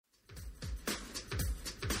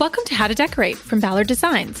Welcome to How to Decorate from Ballard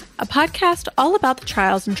Designs, a podcast all about the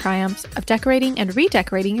trials and triumphs of decorating and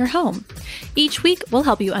redecorating your home. Each week, we'll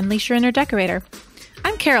help you unleash your inner decorator.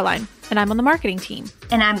 I'm Caroline, and I'm on the marketing team.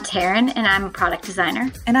 And I'm Taryn, and I'm a product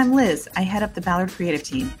designer. And I'm Liz. I head up the Ballard creative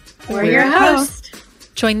team. We're your hosts.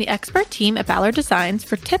 Join the expert team at Ballard Designs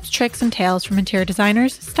for tips, tricks, and tales from interior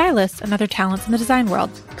designers, stylists, and other talents in the design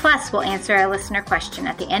world. Plus, we'll answer a listener question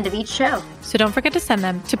at the end of each show. So don't forget to send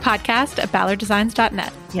them to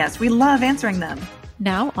podcast@ballarddesigns.net. Yes, we love answering them.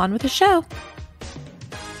 Now, on with the show.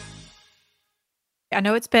 I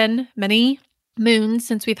know it's been many moons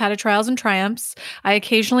since we've had a Trials and Triumphs. I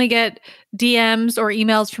occasionally get DMs or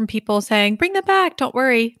emails from people saying, bring them back. Don't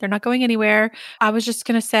worry. They're not going anywhere. I was just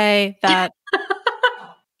going to say that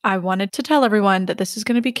I wanted to tell everyone that this is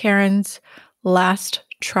going to be Karen's last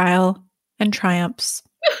Trial and Triumphs.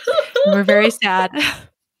 We're very sad.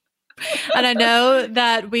 And I know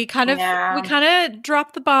that we kind of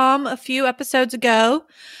dropped the bomb a few episodes ago.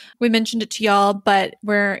 We mentioned it to y'all, but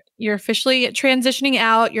you're officially transitioning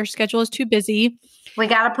out. Your schedule is too busy. We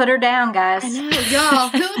got to put her down, guys. I know, y'all.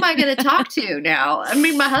 Who am I going to talk to now? I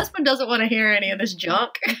mean, my husband doesn't want to hear any of this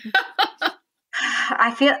junk.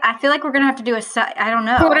 I feel like we're going to have to do I don't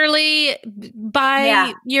know. Quarterly,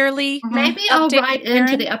 yearly. Maybe I'll write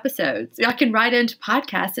into the episodes. I can write into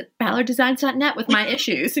podcasts at ballarddesigns.net with my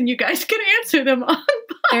issues, and you guys can answer them on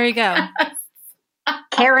podcast. There you go.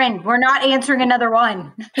 Karen, we're not answering another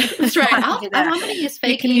one. That's right. I'm going to use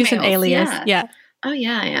fake emails. You can use an alias. Yeah. Oh,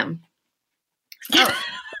 yeah, I am.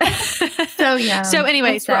 So, yeah. So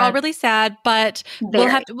anyways, we're all really sad, but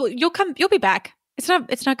you'll be back. It's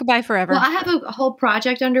not goodbye forever. Well, I have a whole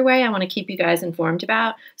project underway I want to keep you guys informed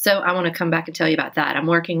about. So I want to come back and tell you about that. I'm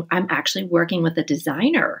actually working with a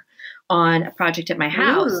designer on a project at my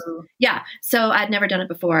house. Ooh. Yeah. So I'd never done it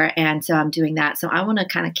before. And so I'm doing that. So I want to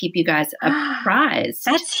kind of keep you guys apprised.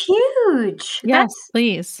 That's huge. Yes,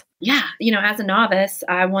 please. Yeah. As a novice,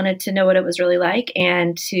 I wanted to know what it was really like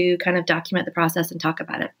and to kind of document the process and talk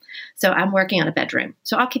about it. So I'm working on a bedroom.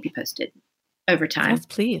 So I'll keep you posted over time. Yes,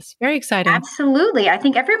 please. Very exciting. Absolutely. I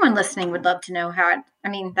think everyone listening would love to know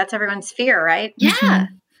that's everyone's fear, right? Yeah.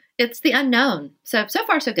 Mm-hmm. It's the unknown. So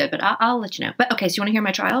far so good, but I'll let you know. But okay, so you want to hear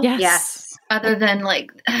my trial? Yes. Other than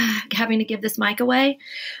having to give this mic away,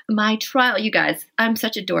 my trial, you guys, I'm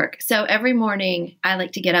such a dork. So every morning I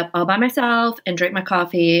like to get up all by myself and drink my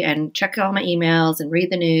coffee and check all my emails and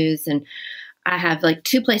read the news. And I have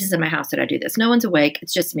two places in my house that I do this. No one's awake.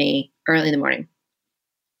 It's just me early in the morning.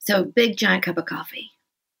 So big giant cup of coffee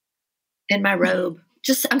in my robe.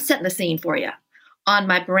 I'm setting the scene for you on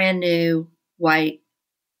my brand new white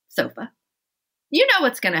sofa. You know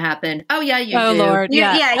what's going to happen. Oh yeah, you do. Oh Lord,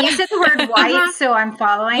 yeah. You said the word white, so I'm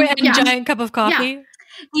following. Giant cup of coffee. Yeah.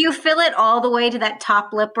 You fill it all the way to that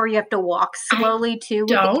top lip where you have to walk slowly too.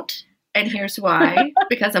 Don't. And here's why.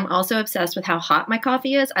 Because I'm also obsessed with how hot my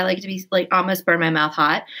coffee is. I like it to be almost burn my mouth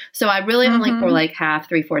hot. So I really only pour half,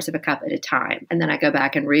 3/4 of a cup at a time. And then I go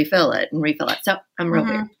back and refill it. So I'm real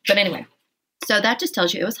weird. But anyway, so that just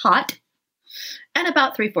tells you it was hot and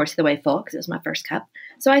about 3/4 of the way full because it was my first cup.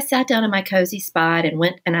 So I sat down in my cozy spot and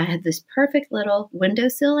went, and I had this perfect little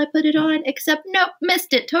windowsill I put it on, except nope,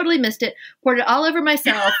 missed it, totally missed it. Poured it all over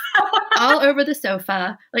myself, all over the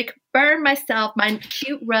sofa, burned myself, my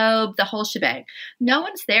cute robe, the whole shebang. No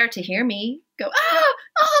one's there to hear me go,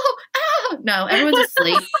 oh. No, everyone's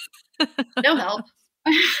asleep. No help.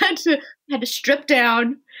 I had to strip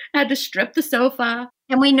down. I had to strip the sofa.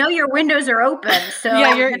 And we know your windows are open, so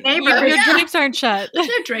your drapes aren't shut. There's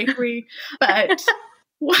no drapery. But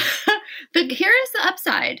here is the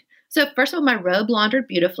upside. So first of all, my robe laundered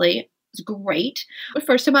beautifully. It was great. The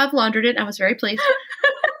first time I've laundered it, I was very pleased.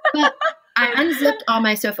 But I unzipped all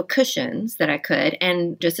my sofa cushions that I could.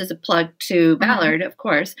 And just as a plug to Ballard, of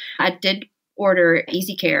course, I did order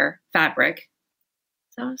Easy Care fabric.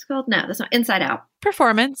 So it's called? No, that's not Inside Out.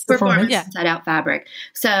 Performance. Yeah. Inside Out fabric.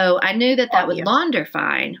 So I knew that would launder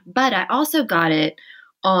fine, but I also got it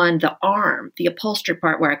on the arm, the upholstery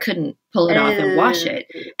part where I couldn't pull it off and wash it.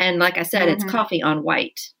 And like I said, it's coffee on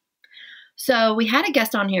white. So we had a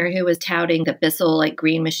guest on here who was touting the Bissell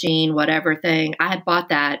green machine, whatever thing. I had bought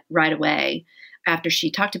that right away after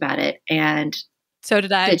she talked about it. And so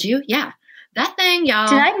did I. Did you? Yeah. That thing, y'all.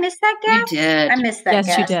 Did I miss that guest? You did. I missed that guest.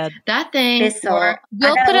 Yes, you did. That thing.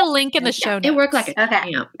 We'll put a link in the show notes. It worked like a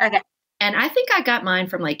champ. Okay. And I think I got mine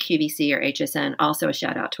from QVC or HSN. Also a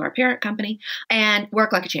shout out to our parent company. And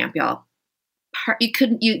worked like a champ, y'all. You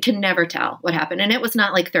can never tell what happened. And it was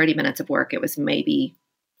not 30 minutes of work. It was maybe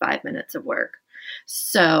 5 minutes of work.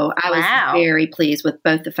 So I was very pleased with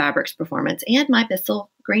both the fabric's performance and my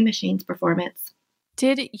Bissell Green Machine's performance.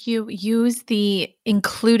 Did you use the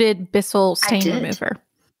included Bissell stain did. remover?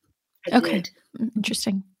 I Okay. did.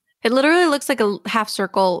 Interesting. It literally looks like a half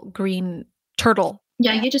circle green turtle.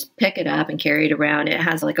 Yeah, you just pick it up and carry it around. It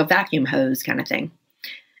has like a vacuum hose kind of thing.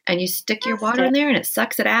 And you stick your water in there and it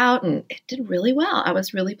sucks it out, and it did really well. I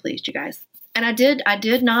was really pleased, you guys. And I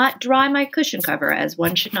did not dry my cushion cover, as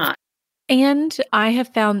one should not. And I have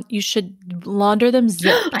found you should launder them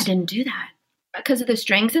zipped. I didn't do that. Because of the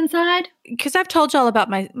strings inside? Because I've told y'all about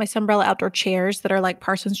my Sunbrella outdoor chairs that are like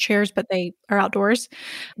Parsons chairs, but they are outdoors.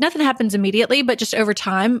 Nothing happens immediately, but just over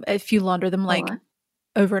time, if you launder them like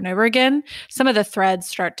over and over again, some of the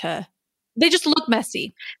threads they just look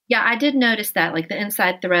messy. Yeah, I did notice that. Like the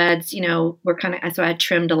inside threads, were kind of, so I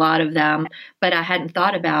trimmed a lot of them, but I hadn't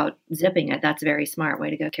thought about zipping it. That's a very smart way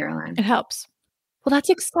to go, Caroline. It helps. Well, that's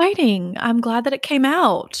exciting. I'm glad that it came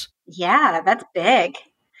out. Yeah, that's big.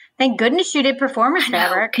 Thank goodness you did performance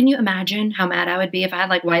fabric. Can you imagine how mad I would be if I had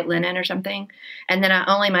like white linen or something and then I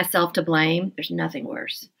only myself to blame? There's nothing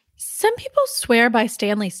worse. Some people swear by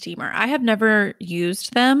Stanley Steamer. I have never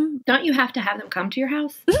used them. Don't you have to have them come to your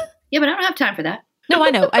house? Yeah, but I don't have time for that. No,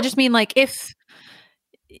 I know. I just mean like if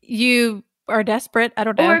you are desperate, I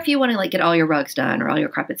don't know. Or if you want to like get all your rugs done or all your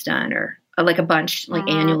carpets done or like a bunch like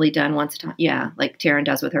annually done once a time. Yeah, like Taryn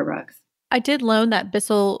does with her rugs. I did loan that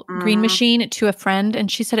Bissell green machine to a friend, and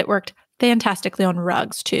she said it worked fantastically on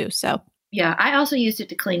rugs too. So yeah, I also used it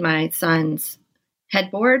to clean my son's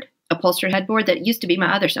headboard, upholstered headboard that used to be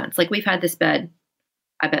my other son's. Like we've had this bed,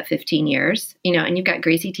 I bet 15 years, and you've got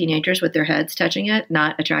greasy teenagers with their heads touching it,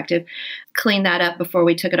 not attractive. Cleaned that up before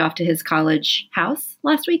we took it off to his college house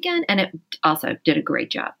last weekend, and it also did a great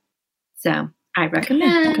job. So I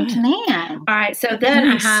recommend. Good. Man. All right, so then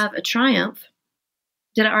Nice. I have a Triumph.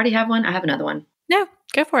 Did I already have one? I have another one. no,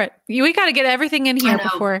 go for it. We got to get everything in here I know.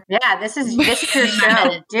 before. Yeah, this is your show.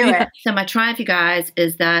 Do it. So my Triumph, you guys,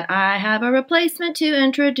 is that I have a replacement to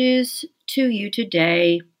introduce to you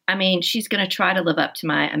today. I mean, she's going to try to live up to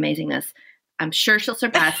my amazingness. I'm sure she'll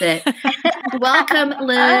surpass it. Welcome,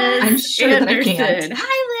 Liz. I'm sure that I can't.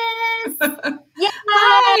 Hi, Liz.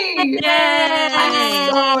 Hi! Yay! I'm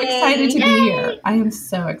so excited to be here. I am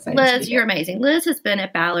so excited. to Liz, be you're here. amazing. Liz has been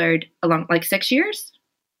at Ballard along like 6 years,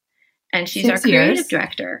 and she's 6 our creative years.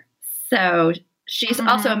 director. So she's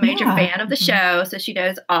also a major Yeah. fan of the show, so she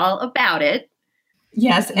knows all about it.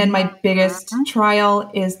 Yes, and my biggest trial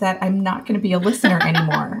is that I'm not going to be a listener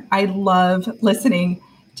anymore. I love listening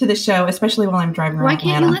to the show, especially while I'm driving around Why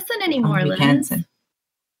can't Atlanta you listen anymore, on weekends. Liz? And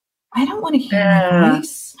I don't want to hear my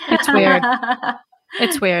voice. It's weird.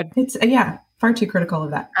 It's weird. It's far too critical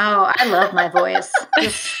of that. Oh, I love my voice.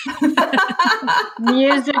 Just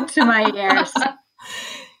music to my ears.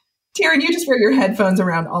 Taryn, you just wear your headphones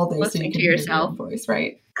around all day so Listening you to can hear yourself. your own voice,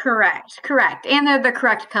 right? Correct. And they're the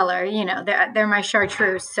correct color. They're my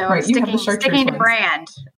chartreuse. So Right, I'm you have the sticking chartreuse to ones. brand.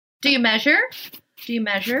 Do you measure? Do you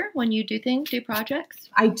measure when you do projects?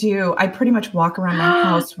 I do. I pretty much walk around my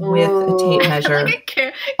house with a tape measure Look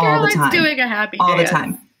at all the Caroline's time. doing a happy all the dance.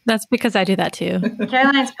 time. That's because I do that too.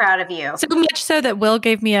 Caroline's proud of you. So much so that Will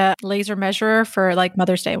gave me a laser measurer for like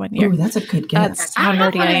Mother's Day one year. Ooh, that's a good gift. That's how I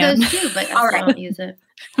have nerdy one I of am. those too, but All I right. don't use it.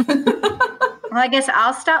 Well, I guess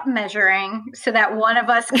I'll stop measuring so that one of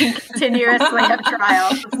us can continuously have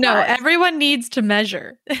trials. No, everyone needs to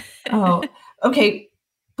measure. Oh, okay.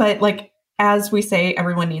 But like, as we say,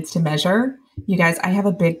 everyone needs to measure. You guys, I have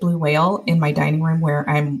a big blue whale in my dining room where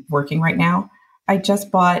I'm working right now. I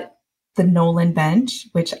just bought the Nolan bench,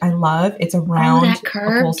 which I love. It's a round that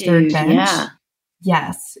curve, upholstered dude. bench. Yeah.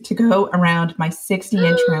 Yes, to go around my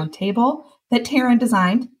 60-inch round table that Taryn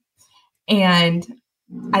designed. And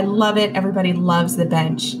I love it. Everybody loves the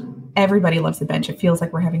bench. Everybody loves the bench. It feels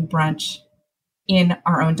like we're having brunch in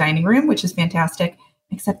our own dining room, which is fantastic,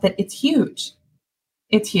 except that it's huge.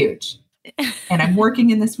 It's huge. And I'm working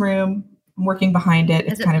in this room. I'm working behind it.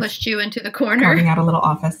 Has It's it kind of pushed you into the corner? carving out a little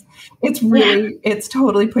office. It's really, it's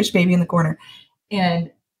totally push baby in the corner.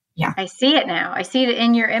 And I see it now. I see it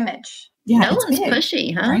in your image. yeah, Nolan's it's big,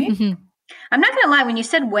 pushy, huh? right? Mhm. I'm not gonna lie. When you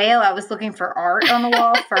said whale, I was looking for art on the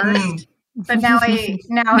wall first, but now I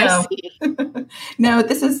No. see. No,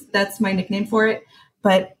 that's my nickname for it,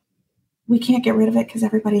 but we can't get rid of it because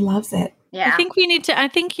everybody loves it. Yeah. I think you need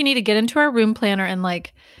to get into our room planner and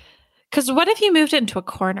like, because what if you moved it into a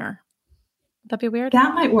corner? That'd be weird.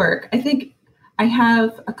 That might work. I think I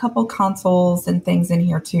have a couple consoles and things in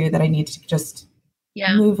here too that I need to just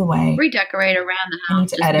Yeah. move away. Redecorate around the I need house,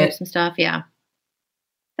 to just move edit. some stuff. Yeah.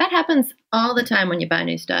 That happens all the time when you buy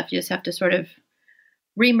new stuff. You just have to sort of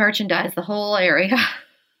re-merchandise the whole area.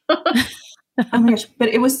 Oh my gosh, but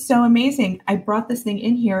it was so amazing. I brought this thing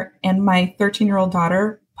in here and my 13-year-old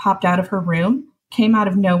daughter popped out of her room came out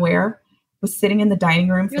of nowhere, was sitting in the dining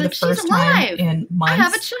room for You're the like, "She's first time alive. in months. I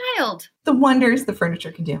have a child." The wonders the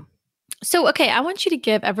furniture can do. So, okay, I want you to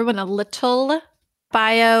give everyone a little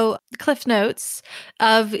bio cliff notes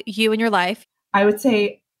of you and your life. I would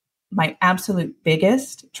say my absolute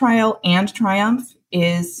biggest trial and triumph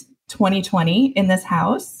is 2020 in this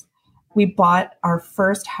house. We bought our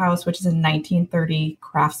first house, which is a 1930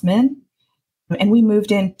 Craftsman, and we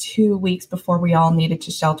moved in 2 weeks before we all needed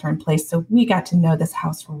to shelter in place. So we got to know this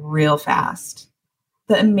house real fast.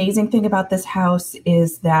 The amazing thing about this house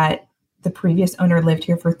is that the previous owner lived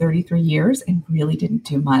here for 33 years and really didn't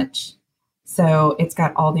do much. So it's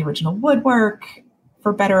got all the original woodwork,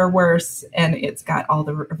 for better or worse, and it's got all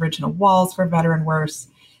the original walls for better and worse.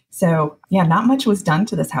 So yeah, not much was done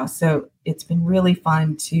to this house. So it's been really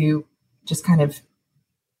fun to just kind of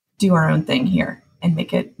do our own thing here and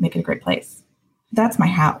make it a great place. That's my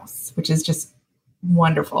house, which is just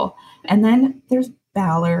wonderful. And then there's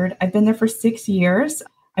Ballard. I've been there for 6 years.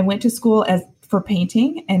 I went to school for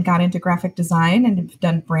painting and got into graphic design and have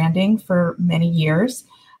done branding for many years.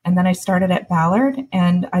 And then I started at Ballard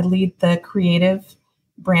and I lead the creative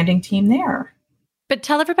branding team there. But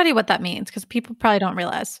tell everybody what that means, because people probably don't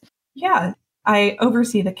realize. Yeah, I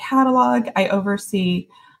oversee the catalog. I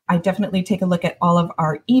definitely take a look at all of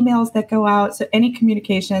our emails that go out. So any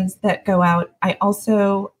communications that go out. I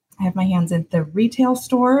also have my hands in the retail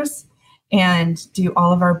stores and do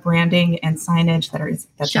all of our branding and signage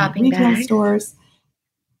that's Shopping in retail bags. stores.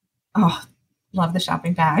 Oh, love the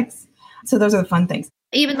shopping bags. So those are the fun things.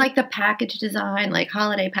 Even like the package design, like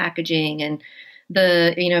holiday packaging, and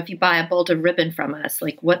if you buy a bolt of ribbon from us,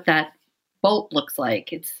 like what that bolt looks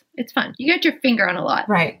like. It's fun. You get your finger on a lot.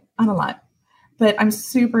 Right, on a lot. But I'm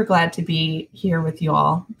super glad to be here with you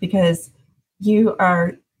all because you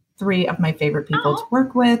are 3 of my favorite people to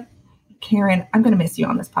work with. Karen, I'm going to miss you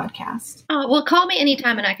on this podcast. Oh, well, call me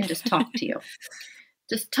anytime and I can just talk to you.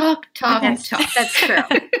 Just talk. That's true.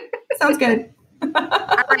 Sounds good. All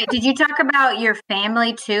right. Did you talk about your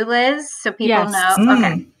family too, Liz? So people Yes. know.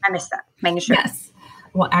 Okay. I missed that. Making sure. Yes.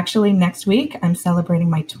 Well, actually, next week, I'm celebrating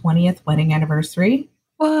my 20th wedding anniversary.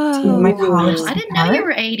 Whoa. To my college I didn't know you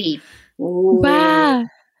were 80. Ooh, Wow.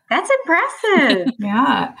 that's impressive.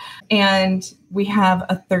 Yeah. And we have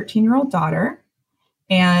a 13-year-old daughter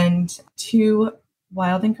and 2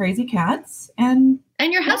 wild and crazy cats. And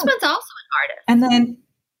And your husband's also an artist. And then,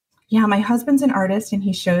 yeah, my husband's an artist and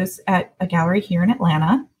he shows at a gallery here in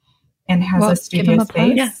Atlanta and has Well, a give studio him a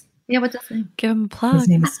plug. space. Yeah, what's his name? Give him a plug. His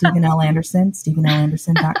name is Stephen L. Anderson,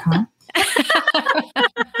 StephenLAnderson.com.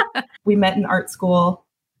 We met in art school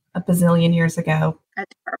a bazillion years ago.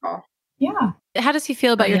 That's terrible. Yeah. How does he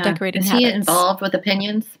feel about your Yeah. decorating Is he habits? involved with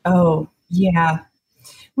opinions? Oh, yeah.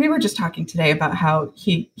 We were just talking today about how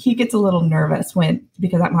he gets a little nervous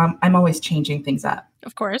because I'm always changing things up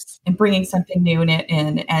Of course. and bringing something new in it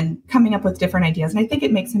and coming up with different ideas. And I think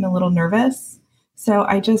it makes him a little nervous. So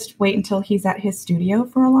I just wait until he's at his studio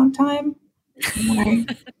for a long time. And then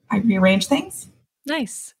I rearrange things.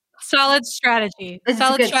 Nice. Solid strategy. It's a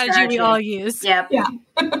Solid good strategy we strategy. all use. Yep. Yeah.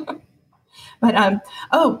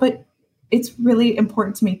 But it's really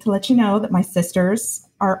important to me to let you know that my sisters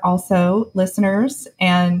are also listeners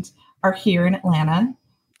and are here in Atlanta.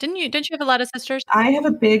 Didn't you have a lot of sisters? I have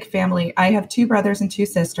a big family. I have 2 brothers and 2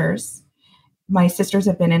 sisters. My sisters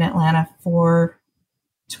have been in Atlanta for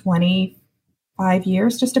 25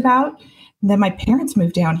 years, just about. And then my parents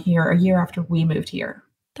moved down here a year after we moved here.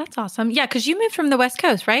 That's awesome. Yeah, because you moved from the West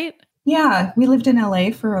Coast, right? Yeah, we lived in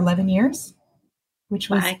LA for 11 years, which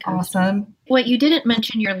was By coast. awesome. Wait, you didn't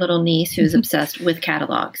mention your little niece who's obsessed with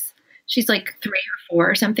catalogs. She's like 3 or 4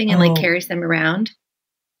 or something and like Oh. carries them around.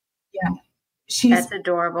 She's That's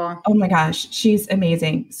adorable. Oh my gosh, she's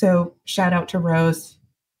amazing. So shout out to Rose.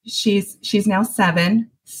 She's now 7,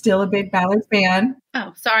 still a big Ballard fan.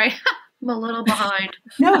 Oh, sorry. I'm a little behind.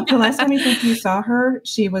 No, the last time I think you saw her,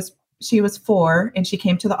 she was 4 and she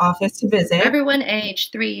came to the office to visit. Everyone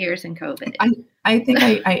aged 3 years in COVID. I think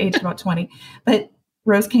I aged about 20, but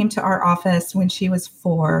Rose came to our office when she was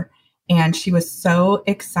 4 and she was so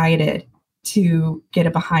excited to get a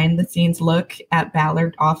behind the scenes look at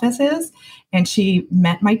Ballard offices. And she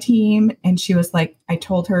met my team and she was like, I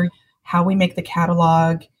told her how we make the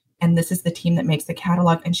catalog and this is the team that makes the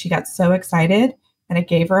catalog. And she got so excited and I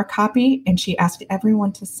gave her a copy and she asked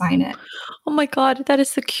everyone to sign it. Oh my God, that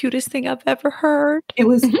is the cutest thing I've ever heard. It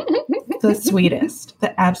was the sweetest,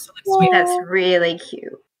 the absolute sweetest. That's really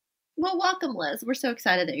cute. Well, welcome, Liz. We're so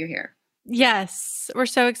excited that you're here. Yes, we're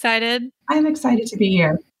so excited. I'm excited to be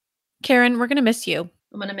here. Karen, we're going to miss you.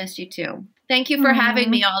 I'm going to miss you too. Thank you for having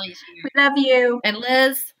me all these years. We love you. And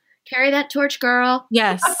Liz, Carry that torch, girl.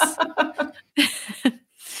 Yes.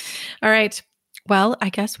 All right. Well, I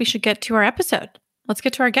guess we should get to our episode. Let's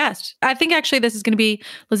get to our guest. I think actually this is going to be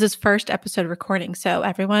Liz's first episode recording. So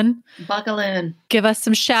everyone, buckle in. Give us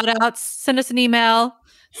some shout outs. Send us an email.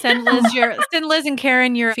 Send Liz and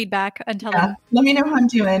Karen your feedback and tell them. Let me know how I'm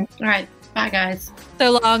doing. All right. Bye, guys.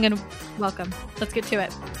 So long and welcome. Let's get to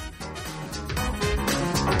it.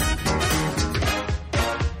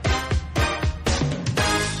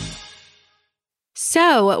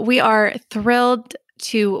 So we are thrilled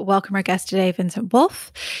to welcome our guest today, Vincent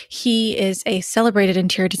Wolf. He is a celebrated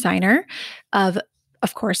interior designer of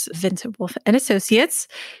course, Vincent Wolf and Associates.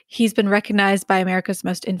 He's been recognized by America's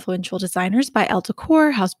most influential designers by Elle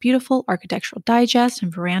Decor, House Beautiful, Architectural Digest,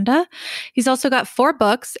 and Veranda. He's also got 4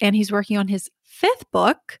 books, and he's working on his 5th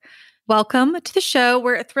book. Welcome to the show.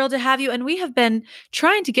 We're thrilled to have you, and we have been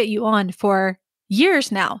trying to get you on for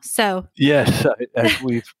years now. So yes,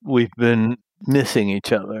 we've been missing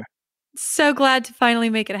each other. So glad to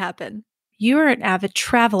finally make it happen. You are an avid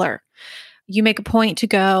traveler. You make a point to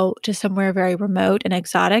go to somewhere very remote and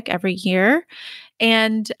exotic every year.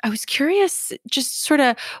 And I was curious just sort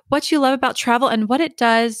of what you love about travel and what it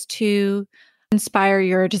does to inspire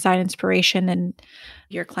your design inspiration and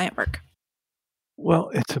your client work.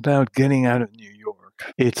 Well, it's about getting out of New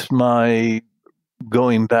York. It's my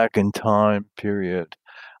going back in time period.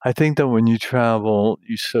 I think that when you travel,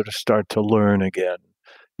 you sort of start to learn again.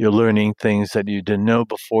 You're learning things that you didn't know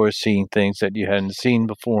before, seeing things that you hadn't seen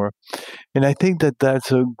before. And I think that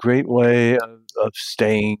that's a great way of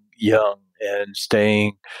staying young and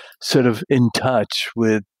staying sort of in touch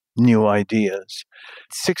with new ideas.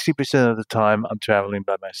 60% of the time, I'm traveling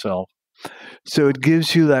by myself. So it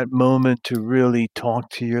gives you that moment to really talk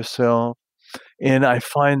to yourself. And I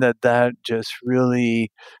find that just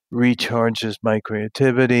really recharges my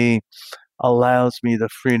creativity, allows me the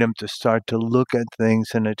freedom to start to look at things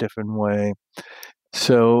in a different way.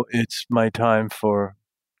 So it's my time for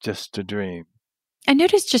just to dream. I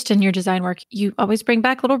noticed just in your design work, you always bring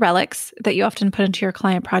back little relics that you often put into your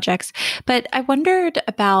client projects. But I wondered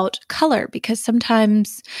about color because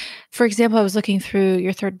sometimes, for example, I was looking through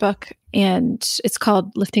your 3rd book and it's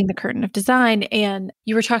called Lifting the Curtain of Design. And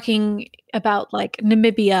you were talking about like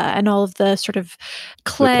Namibia and all of the sort of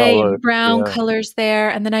clay brown colors there.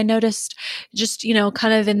 And then I noticed just,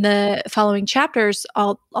 kind of in the following chapters,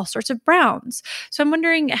 all sorts of browns. So I'm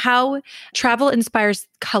wondering how travel inspires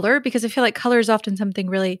color, because I feel like color is often something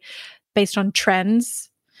really based on trends.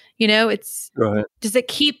 Does it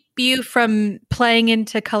keep you from playing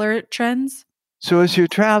into color trends? So as you're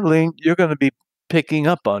traveling, you're going to be picking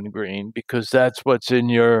up on green because that's what's in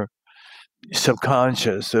your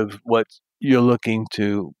subconscious of what you're looking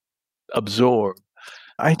to absorb.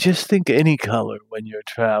 I just think any color when you're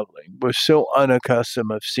traveling, we're so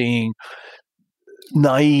unaccustomed of seeing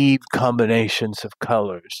naive combinations of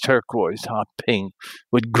colors, turquoise, hot pink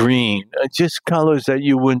with green, just colors that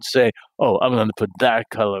you wouldn't say, oh, I'm going to put that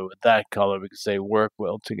color with that color because they work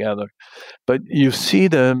well together. But you see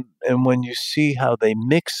them, and when you see how they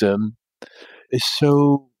mix them, it's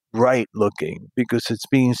so bright looking because it's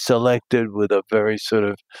being selected with a very sort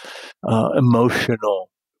of emotional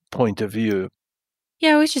point of view.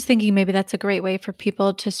 Yeah, I was just thinking maybe that's a great way for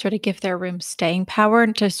people to sort of give their room staying power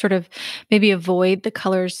and to sort of maybe avoid the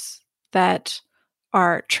colors that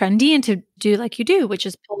are trendy and to do like you do, which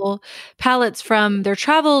is pull palettes from their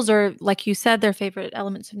travels or, like you said, their favorite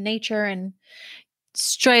elements of nature and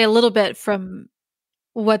stray a little bit from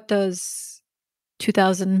what those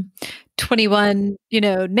 2021,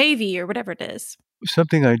 Navy or whatever it is.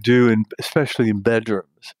 Something I do, especially in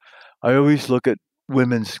bedrooms, I always look at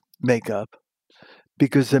women's makeup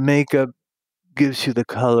because the makeup gives you the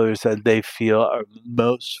colors that they feel are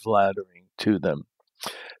most flattering to them.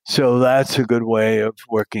 So that's a good way of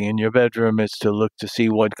working in your bedroom, is to look to see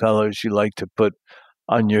what colors you like to put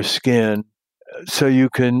on your skin so you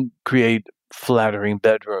can create flattering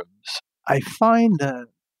bedrooms. I find that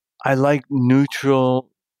I like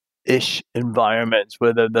neutral-ish environments,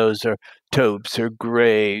 whether those are taupes or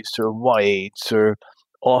grays or whites or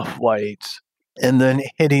off-whites, and then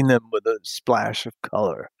hitting them with a splash of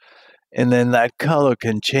color. And then that color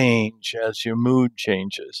can change as your mood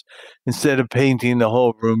changes. Instead of painting the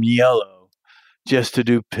whole room yellow, just to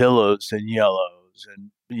do pillows and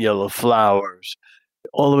yellow flowers,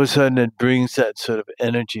 all of a sudden it brings that sort of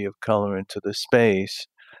energy of color into the space.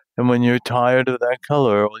 And when you're tired of that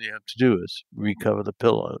color, all you have to do is recover the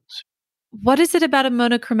pillows. What is it about a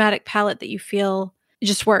monochromatic palette that you feel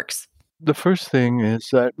just works? The first thing is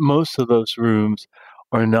that most of those rooms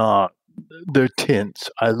are not. They're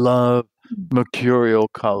tints. I love mercurial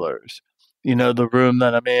colors. The room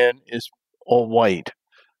that I'm in is all white.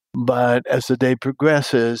 But as the day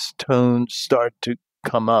progresses, tones start to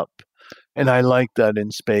come up. And I like that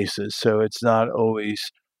in spaces. So it's not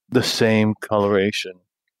always the same coloration.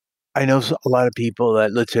 I know a lot of people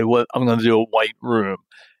that, let's say, well, I'm going to do a white room.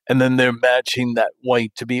 And then they're matching that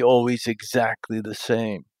white to be always exactly the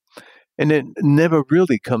same. And it never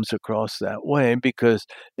really comes across that way, because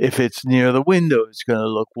if it's near the window, it's going to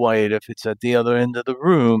look white. If it's at the other end of the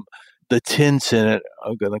room, the tints in it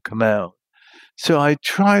are going to come out. So I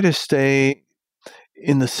try to stay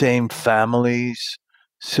in the same families.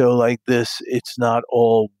 So like this, it's not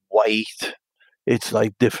all white. It's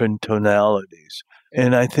like different tonalities.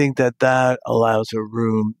 And I think that allows a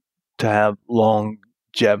room to have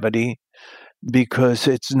longevity, because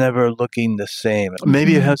it's never looking the same.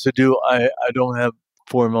 Maybe it has to do, I don't have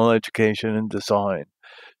formal education in design.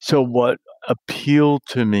 So what appealed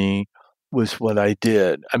to me was what I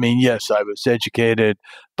did. I mean, yes, I was educated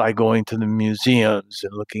by going to the museums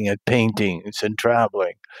and looking at paintings and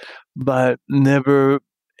traveling, but never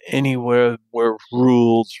anywhere where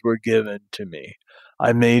rules were given to me.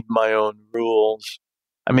 I made my own rules.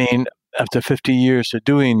 I mean, after 50 years of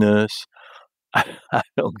doing this, I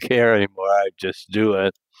don't care anymore. I just do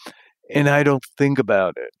it. And I don't think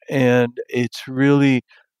about it. And it's really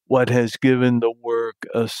what has given the work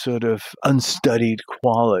a sort of unstudied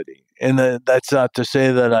quality. And that's not to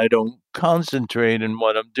say that I don't concentrate in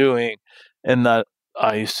what I'm doing and that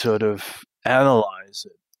I sort of analyze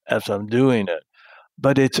it as I'm doing it.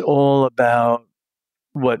 But it's all about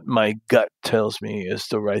what my gut tells me is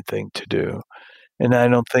the right thing to do. And I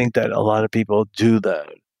don't think that a lot of people do that.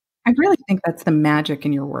 I really think that's the magic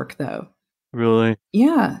in your work, though. Really?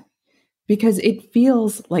 Yeah, because it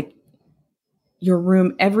feels like your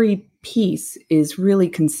room, every piece is really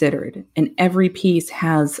considered, and every piece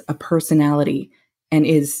has a personality and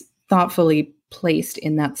is thoughtfully placed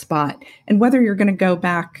in that spot. And whether you're going to go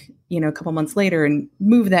back, a couple months later and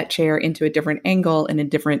move that chair into a different angle and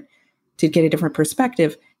to get a different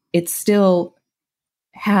perspective, it still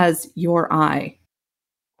has your eye.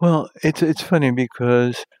 Well, it's funny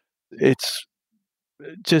because it's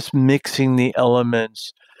just mixing the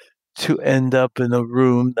elements to end up in a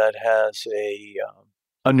room that has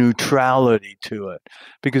a neutrality to it.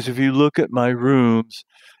 Because if you look at my rooms,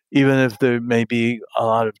 even if there may be a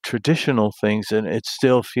lot of traditional things in it, it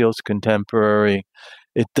still feels contemporary.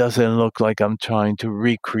 It doesn't look like I'm trying to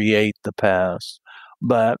recreate the past,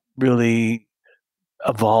 but really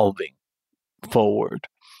evolving forward.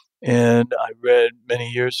 And I read many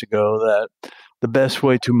years ago that the best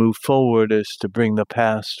way to move forward is to bring the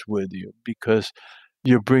past with you, because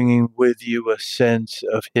you're bringing with you a sense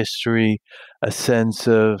of history, a sense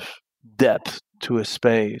of depth to a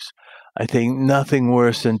space. I think nothing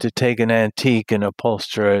worse than to take an antique and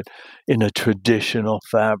upholster it in a traditional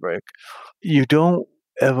fabric. You don't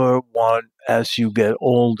ever want, as you get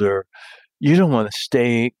older, you don't want to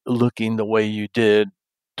stay looking the way you did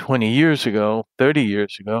 20 years ago, 30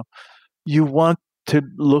 years ago. You want to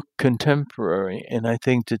look contemporary. And I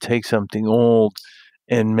think to take something old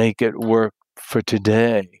and make it work for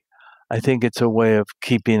today, I think it's a way of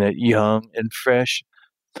keeping it young and fresh,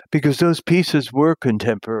 because those pieces were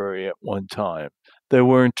contemporary at one time. They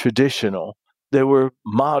weren't traditional. They were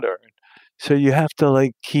modern. So you have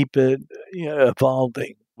to keep it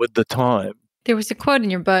evolving with the time. There was a quote in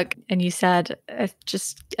your book, and you said, I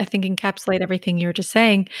think encapsulate everything you were just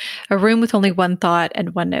saying, a room with only one thought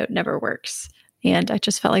and one note never works. And I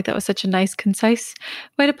just felt like that was such a nice, concise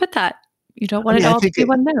way to put that. You don't want it all to be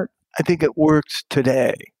one note. I think it works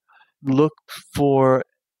today. Look for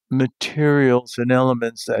materials and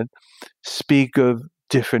elements that speak of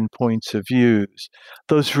different points of views.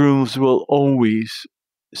 Those rooms will always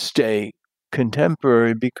stay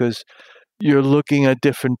contemporary because you're looking at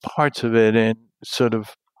different parts of it and sort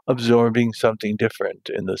of absorbing something different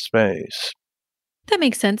in the space. That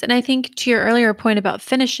makes sense. And I think to your earlier point about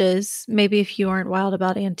finishes, maybe if you aren't wild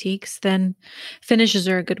about antiques, then finishes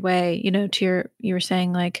are a good way, you were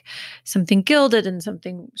saying something gilded and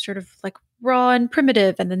something sort of raw and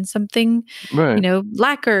primitive, and then something, right,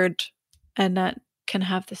 lacquered, and that can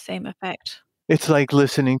have the same effect. It's like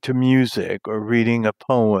listening to music or reading a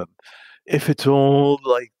poem. If it's all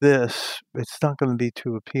like this, it's not going to be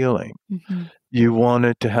too appealing. Mm-hmm. You want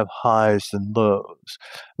it to have highs and lows,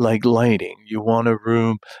 like lighting. You want a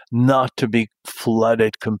room not to be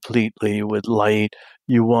flooded completely with light.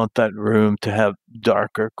 You want that room to have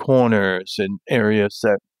darker corners and areas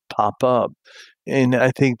that pop up. And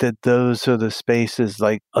I think that those are the spaces,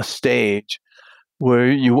 like a stage, where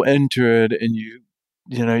you enter it and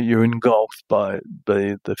you're engulfed by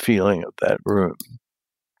the feeling of that room.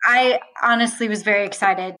 I honestly was very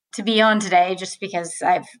excited to be on today just because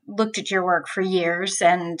I've looked at your work for years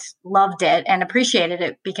and loved it and appreciated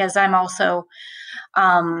it, because I'm also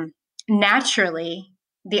naturally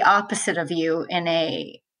the opposite of you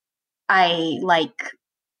I like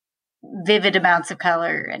vivid amounts of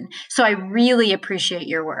color. And so I really appreciate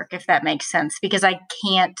your work, if that makes sense, because I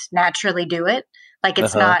can't naturally do it. Like,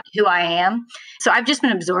 it's Uh-huh. not who I am. So I've just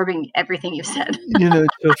been absorbing everything you said.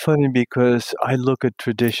 It's so funny because I look at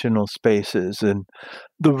traditional spaces, and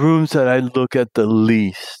the rooms that I look at the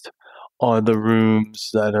least are the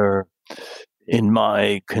rooms that are in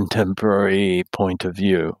my contemporary point of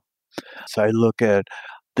view. So I look at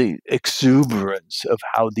the exuberance of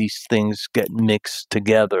how these things get mixed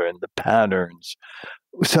together and the patterns,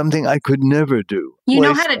 something I could never do. You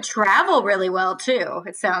know how to travel really well too,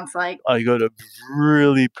 it sounds like. I go to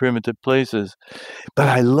really primitive places, but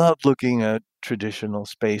I love looking at traditional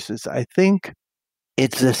spaces. I think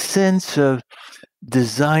it's a sense of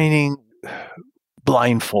designing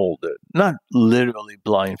blindfolded, not literally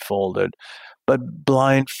blindfolded, but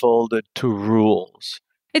blindfolded to rules.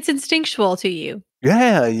 It's instinctual to you.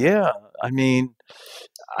 Yeah. I mean,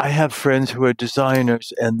 I have friends who are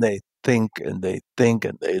designers, and they think and they think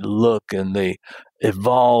and they look and they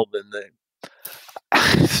evolve and they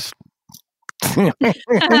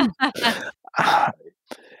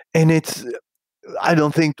and I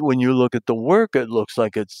don't think when you look at the work it looks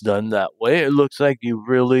like it's done that way. It looks like you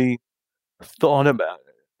really thought about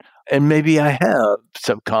it. And maybe I have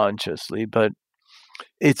subconsciously, but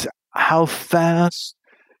it's how fast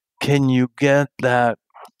can you get that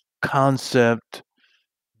concept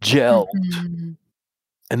gelled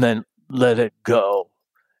and then let it go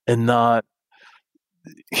and not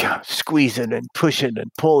squeeze it and push it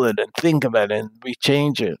and pull it and think about it and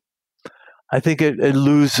rechange it. I think it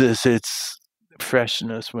loses its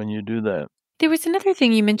freshness when you do that. There was another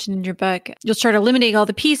thing you mentioned in your book. You'll start eliminating all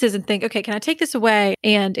the pieces and think, okay, can I take this away?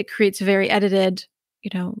 And it creates a very edited,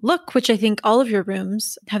 look, which I think all of your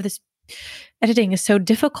rooms have. This editing is so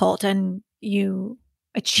difficult, and you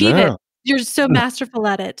achieve it. You're so masterful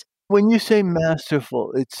at it. When you say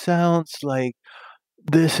masterful, it sounds like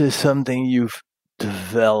this is something you've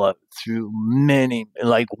developed through many,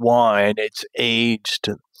 like wine, it's aged.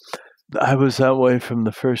 I was that way from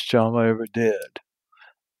the first job I ever did.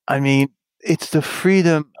 I mean, it's the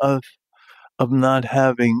freedom of not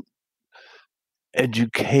having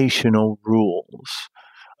educational rules,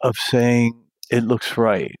 of saying it looks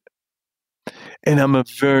right. And I'm a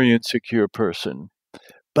very insecure person.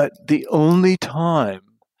 But the only time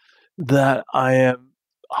that I am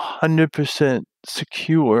 100%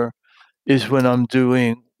 secure is when I'm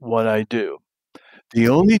doing what I do. The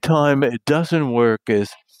only time it doesn't work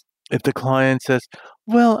is if the client says,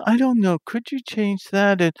 well, I don't know, could you change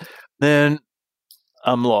that? And then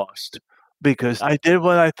I'm lost because I did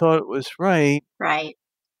what I thought was right. Right.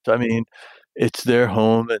 I mean, it's their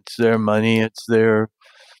home, it's their money, it's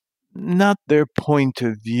not their point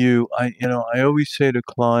of view. I always say to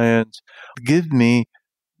clients, give me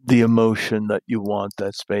the emotion that you want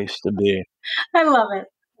that space to be. I love it.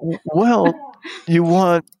 Well,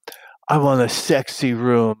 I want a sexy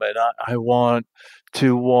room, and I want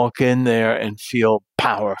to walk in there and feel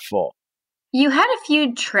powerful. You had a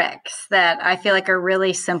few tricks that I feel like are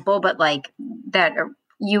really simple, but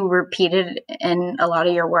you repeated in a lot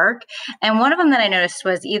of your work. And one of them that I noticed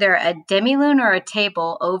was either a demi-lune or a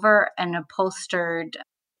table over an upholstered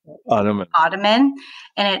ottoman.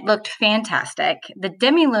 And it looked fantastic. The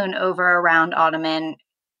demi-lune over a round ottoman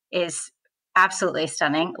is absolutely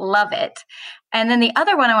stunning. Love it. And then the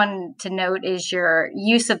other one I wanted to note is your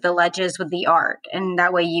use of the ledges with the art. And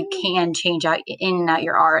that way you can change out in and out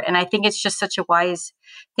your art. And I think it's just such a wise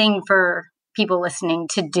thing for people listening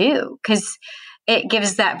to do, because it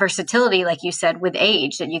gives that versatility, like you said, with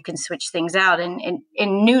age, that you can switch things out in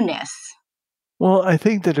newness. Well, I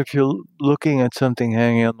think that if you're looking at something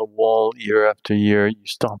hanging on the wall year after year, you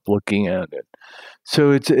stop looking at it.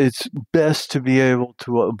 So it's best to be able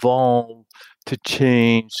to evolve, to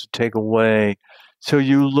change, to take away. So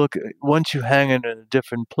you look, once you hang it in a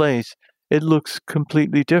different place, it looks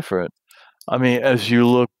completely different. I mean, as you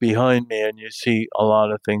look behind me and you see a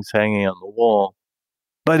lot of things hanging on the wall,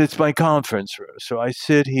 but it's my conference room. So I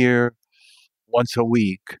sit here once a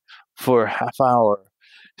week for a half hour.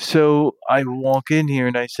 So I walk in here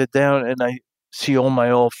and I sit down and I see all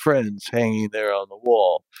my old friends hanging there on the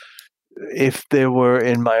wall. If they were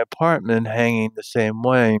in my apartment hanging the same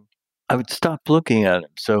way, I would stop looking at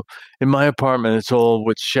them. So in my apartment, it's all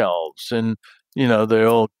with shelves, and They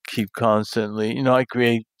all keep constantly, I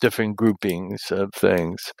create different groupings of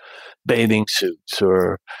things, bathing suits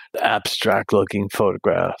or abstract looking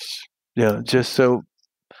photographs, just so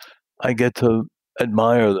I get to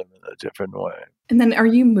admire them in a different way. And then are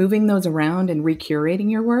you moving those around and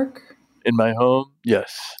recurating your work? In my home,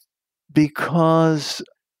 yes. Because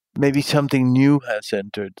maybe something new has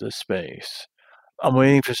entered the space. I'm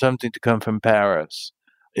waiting for something to come from Paris.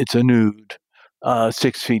 It's a nude,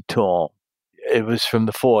 6 feet tall. It was from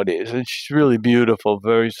the 40s. And she's really beautiful,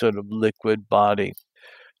 very sort of liquid body.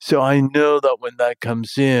 So I know that when that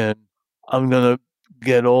comes in, I'm going to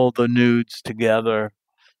get all the nudes together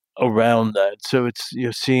around that. So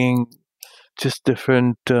you're seeing just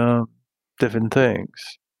different things.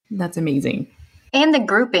 That's amazing. And the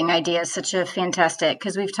grouping idea is such a fantastic,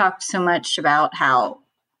 because we've talked so much about how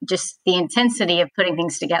just the intensity of putting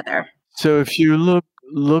things together. So if you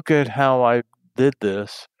look at how I did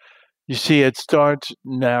this, you see it starts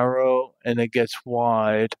narrow and it gets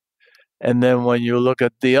wide. And then when you look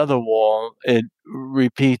at the other wall, it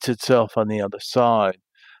repeats itself on the other side.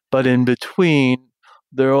 But in between,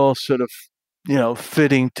 they're all sort of,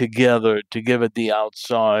 fitting together to give it the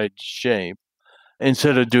outside shape.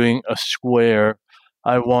 Instead of doing a square,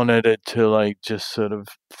 I wanted it to just sort of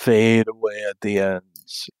fade away at the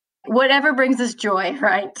ends. Whatever brings us joy,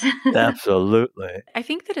 right? Absolutely. I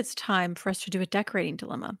think that it's time for us to do a decorating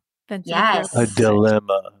dilemma. Vincent, Yes. A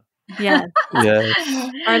dilemma. Yes. Yes.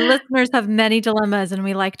 Our listeners have many dilemmas, and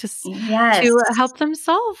we like to help them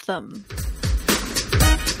solve them.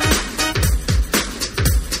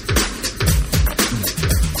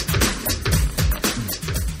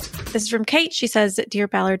 This is from Kate. She says, Dear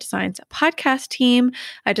Ballard Designs podcast team,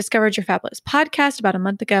 I discovered your fabulous podcast about a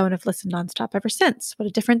month ago and have listened nonstop ever since. What a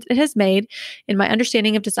difference it has made in my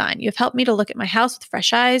understanding of design. You have helped me to look at my house with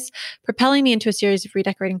fresh eyes, propelling me into a series of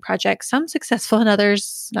redecorating projects, some successful and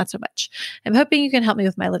others not so much. I'm hoping you can help me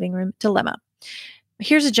with my living room dilemma.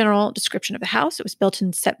 Here's a general description of the house. It was built in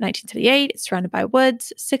 1978. It's surrounded by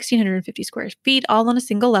woods, 1,650 square feet, all on a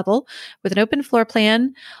single level with an open floor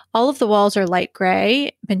plan. All of the walls are light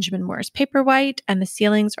gray, Benjamin Moore's paper white, and the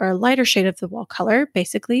ceilings are a lighter shade of the wall color,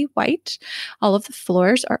 basically white. All of the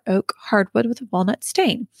floors are oak hardwood with a walnut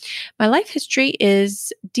stain. My life history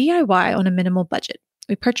is DIY on a minimal budget.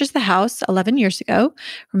 We purchased the house 11 years ago,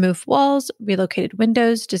 removed walls, relocated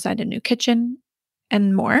windows, designed a new kitchen,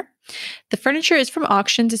 and more. The furniture is from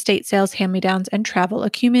auctions, estate sales, hand-me-downs, and travel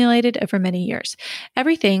accumulated over many years.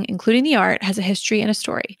 Everything, including the art, has a history and a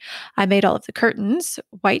story. I made all of the curtains,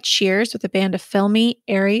 white sheers with a band of filmy,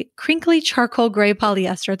 airy, crinkly charcoal gray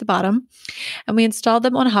polyester at the bottom, and we installed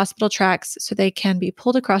them on hospital tracks so they can be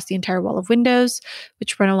pulled across the entire wall of windows,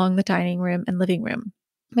 which run along the dining room and living room.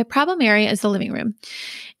 My problem area is the living room.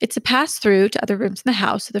 It's a pass-through to other rooms in the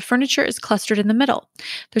house, so the furniture is clustered in the middle.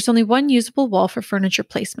 There's only one usable wall for furniture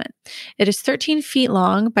placement. It is 13 feet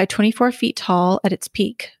long by 24 feet tall at its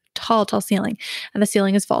peak. Tall ceiling, and the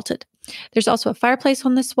ceiling is vaulted. There's also a fireplace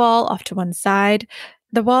on this wall off to one side.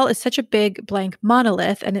 The wall is such a big blank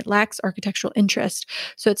monolith and it lacks architectural interest,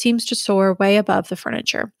 so it seems to soar way above the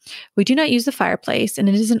furniture. We do not use the fireplace, and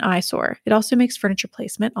it is an eyesore. It also makes furniture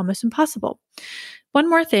placement almost impossible. One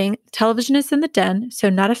more thing, the television is in the den, so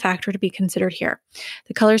not a factor to be considered here.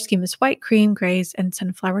 The color scheme is white, cream, grays, and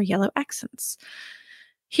sunflower yellow accents.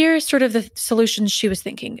 Here is sort of the solutions she was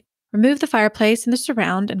thinking. Remove the fireplace and the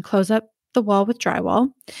surround and close up the wall with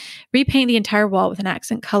drywall. Repaint the entire wall with an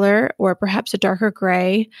accent color or perhaps a darker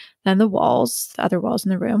gray than the other walls in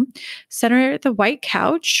the room. Center the white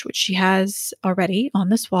couch, which she has already on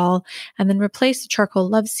this wall, and then replace the charcoal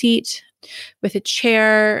love seat with a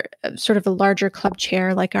chair, sort of a larger club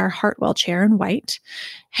chair like our Hartwell chair in white.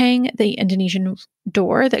 Hang the Indonesian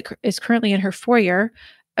door that is currently in her foyer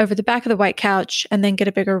over the back of the white couch, and then get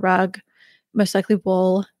a bigger rug, most likely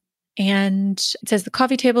wool. And it says the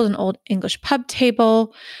coffee table is an old English pub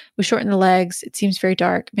table. We shorten the legs. It seems very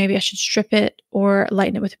dark. Maybe I should strip it or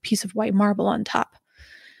lighten it with a piece of white marble on top.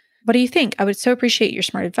 What do you think? I would so appreciate your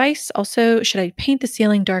smart advice. Also, should I paint the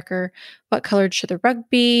ceiling darker? What colored should the rug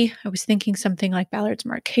be? I was thinking something like Ballard's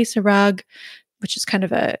Marquesa rug, which is kind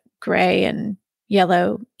of a gray and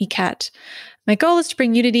yellow ikat. My goal is to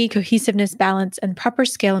bring unity, cohesiveness, balance, and proper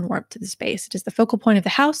scale and warmth to the space. It is the focal point of the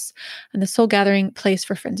house and the sole gathering place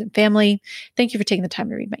for friends and family. Thank you for taking the time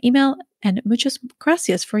to read my email, and muchas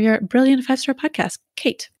gracias for your brilliant 5-star podcast.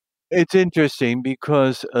 Kate. It's interesting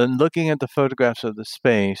because looking at the photographs of the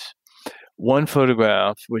space, one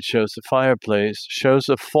photograph, which shows the fireplace, shows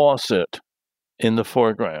a faucet in the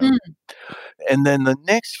foreground. And then the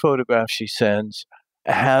next photograph she sends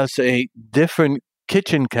has a different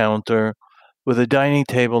kitchen counter with a dining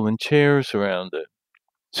table and chairs around it.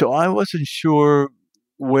 So I wasn't sure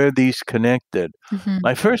where these connected. Mhm.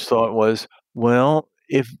 My first thought was, well,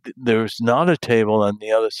 if there's not a table on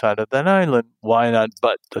the other side of that island, why not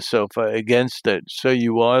butt the sofa against it? So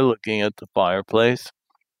you are looking at the fireplace.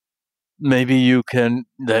 Maybe you can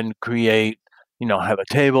then create, have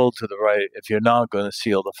a table to the right. If you're not going to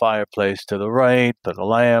seal the fireplace, to the right, put a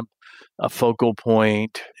lamp, a focal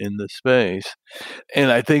point in the space.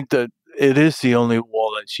 And I think that it is the only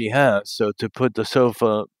wall that she has. So to put the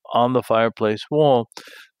sofa on the fireplace wall,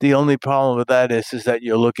 the only problem with that is that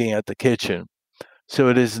you're looking at the kitchen. So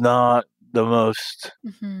it is not the most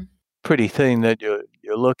Mhm. pretty thing that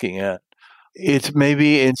you're looking at. It's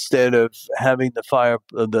maybe instead of having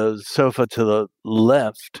the sofa to the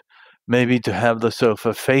left, maybe to have the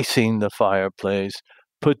sofa facing the fireplace,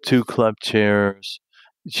 put 2 club chairs.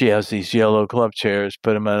 She has these yellow club chairs,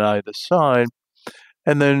 put them on either side,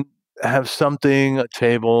 and then have a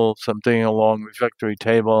table, something a long refectory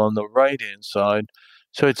table on the right-hand side.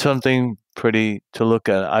 So it's something pretty to look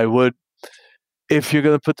at. I would, if you're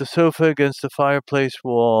going to put the sofa against the fireplace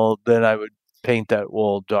wall, then I would paint that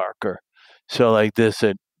wall darker. So like this,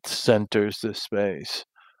 it centers the space.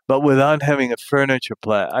 But without having a furniture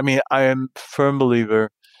plan, I mean, I am a firm believer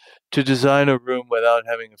to design a room without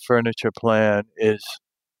having a furniture plan is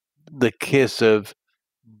the kiss of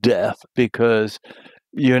death, because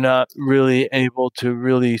you're not really able to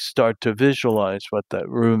really start to visualize what that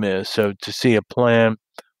room is. So to see a plan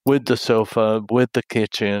with the sofa, with the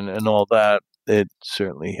kitchen and all that, it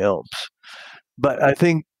certainly helps. But I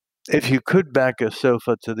think if you could back a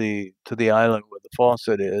sofa to the island where the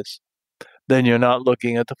faucet is, then you're not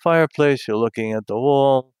looking at the fireplace, you're looking at the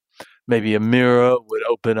wall. Maybe a mirror would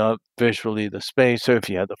open up visually the space. So if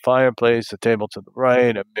you had the fireplace, the table to the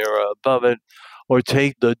right, a mirror above it, or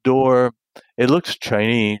take the door, it looks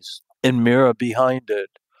Chinese, and mirror behind it.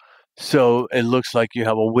 So it looks like you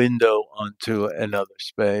have a window onto another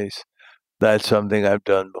space. That's something I've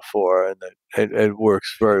done before, and it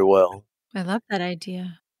works very well. I love that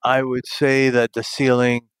idea. I would say that the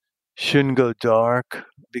ceiling shouldn't go dark,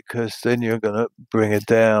 because then you're going to bring it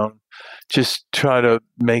down. Just try to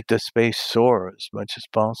make the space soar as much as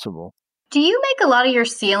possible. Do you make a lot of your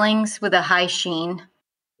ceilings with a high sheen?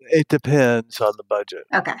 It depends on the budget,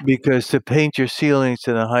 Okay. because to paint your ceilings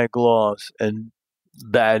in a high gloss and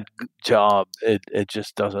bad job, it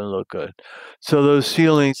just doesn't look good. So those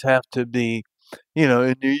ceilings have to be,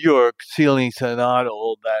 in New York, ceilings are not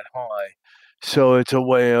all that high. So it's a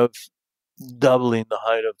way of doubling the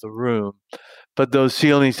height of the room. But those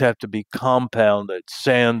ceilings have to be compounded,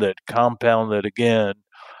 sanded, compounded again.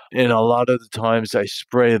 And a lot of the times I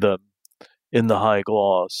spray them in the high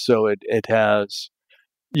gloss. So it has,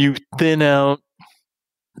 you thin out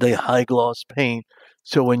the high gloss paint.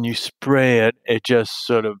 So when you spray it, it just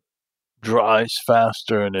sort of dries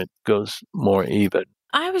faster and it goes more even.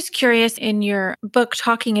 I was curious in your book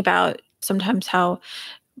talking about sometimes how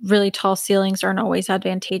really tall ceilings aren't always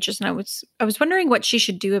advantageous. And I was wondering what she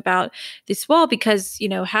should do about this wall, because,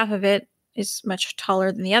 half of it is much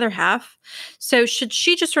taller than the other half. So should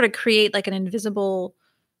she just sort of create like an invisible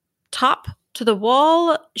top to the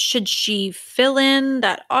wall? Should she fill in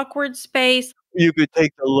that awkward space? You could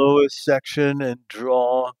take the lowest section and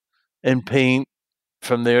draw and paint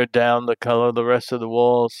from there down the color of the rest of the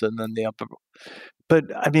walls, and then the upper. But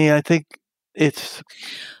I mean, I think it's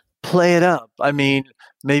play it up. I mean,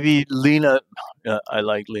 maybe I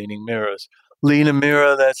like leaning mirrors. Lean a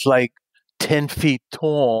mirror that's like 10 feet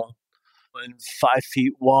tall and 5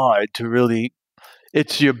 feet wide to really,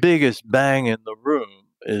 it's your biggest bang in the room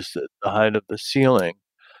is the height of the ceiling.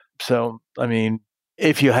 So, I mean,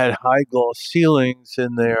 if you had high gloss ceilings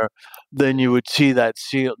in there, then you would see that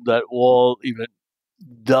wall even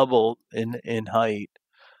double in height.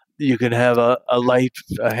 You could have a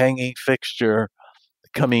hanging fixture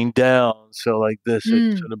coming down. So like this,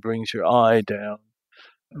 it sort of brings your eye down.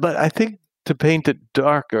 But I think to paint it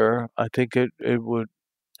darker, I think it would,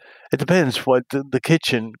 it depends what the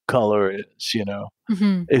kitchen color is,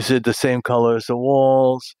 Mm-hmm. Is it the same color as the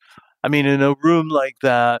walls? I mean, in a room like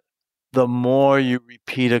that, the more you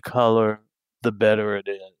repeat a color, the better it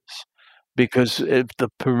is. Because if the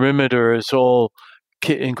perimeter is all,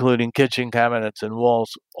 including kitchen cabinets and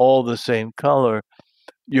walls, all the same color,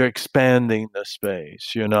 you're expanding the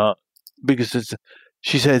space. You're not, because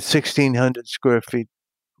she said 1,600 square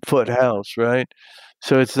foot house, right?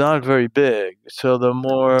 So it's not very big. So the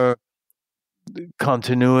more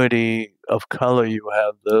continuity of color you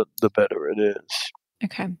have, the better it is.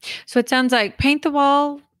 Okay. So it sounds like paint the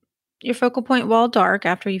wall, your focal point wall dark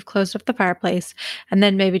after you've closed up the fireplace, and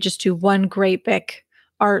then maybe just do one great big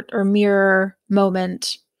art or mirror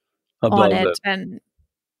moment on it. And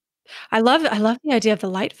I love the idea of the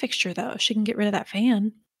light fixture though. She can get rid of that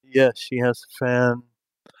fan. Yes, she has a fan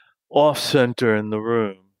off center in the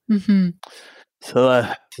room. Mm-hmm. So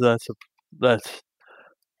that's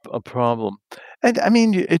a problem. And I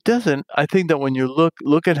mean, it doesn't. I think that when you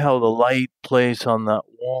look at how the light plays on that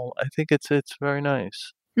wall, I think it's very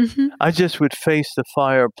nice. Mm-hmm. I just would face the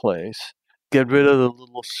fireplace, get rid of the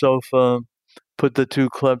little sofa, put the 2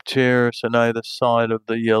 club chairs on either side of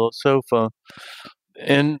the yellow sofa,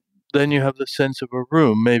 and then you have the sense of a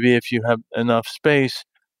room. Maybe if you have enough space,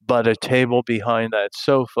 but a table behind that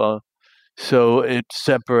sofa, so it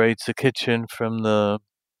separates the kitchen from the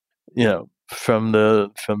from the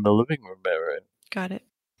living room area. Got it.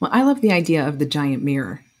 Well, I love the idea of the giant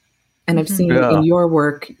mirror. And I've seen Yeah. in your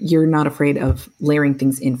work, you're not afraid of layering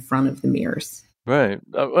things in front of the mirrors. Right.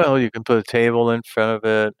 Well, you can put a table in front of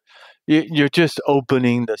it. You're just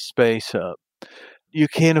opening the space up. You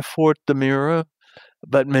can't afford the mirror,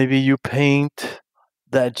 but maybe you paint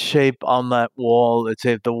that shape on that wall. Let's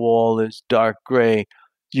say if the wall is dark gray,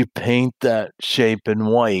 you paint that shape in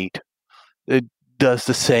white. It does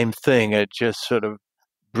the same thing. It just sort of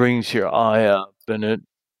brings your eye up and it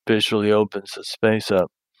visually opens the space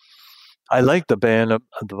up. I like the band at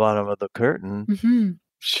the bottom of the curtain. Mm-hmm.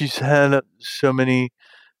 She's had so many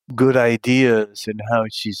good ideas in how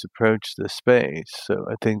she's approached the space. So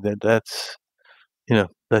I think that's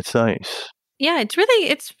nice. Yeah, it's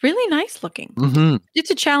really nice looking. Mm-hmm.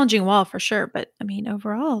 It's a challenging wall for sure, but I mean,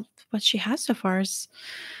 overall, what she has so far is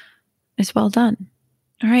well done.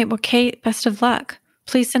 All right. Well, Kate, best of luck.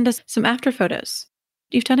 Please send us some after photos.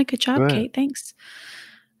 You've done a good job, Right. Kate. Thanks.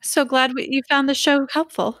 So glad you found the show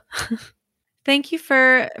helpful. Thank you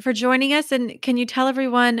for joining us. And can you tell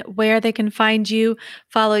everyone where they can find you,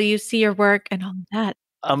 follow you, see your work, and all that?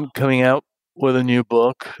 I'm coming out with a new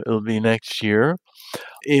book. It'll be next year.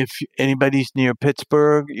 If anybody's near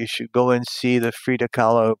Pittsburgh, you should go and see the Frida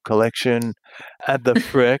Kahlo collection at the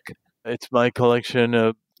Frick. It's my collection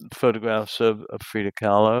of photographs of Frida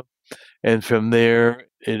Kahlo. And from there,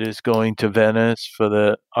 it is going to Venice for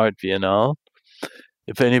the Art Biennale.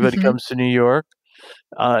 If anybody Mhm. comes to New York,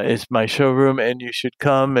 it's my showroom, and you should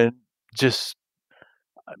come and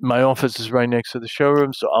my office is right next to the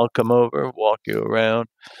showroom, so I'll come over, walk you around,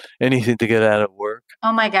 anything to get out of work.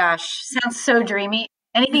 Oh my gosh, sounds so dreamy.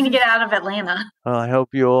 Anything to get out of Atlanta. I hope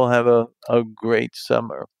you all have a great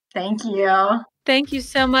summer. Thank you. Thank you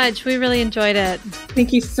so much. We really enjoyed it.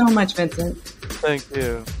 Thank you so much, Vincent. Thank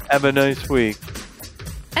you. Have a nice week.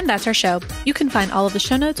 And that's our show. You can find all of the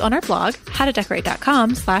show notes on our blog,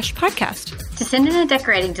 howtodecorate.com/podcast. To send in a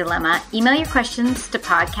decorating dilemma, email your questions to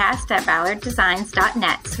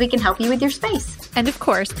podcast@ballarddesigns.net so we can help you with your space. And of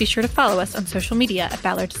course, be sure to follow us on social media at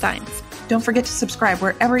Ballard Designs. Don't forget to subscribe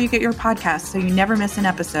wherever you get your podcasts so you never miss an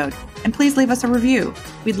episode. And please leave us a review.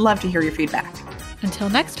 We'd love to hear your feedback. Until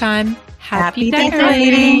next time, happy Happy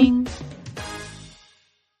decorating! decorating.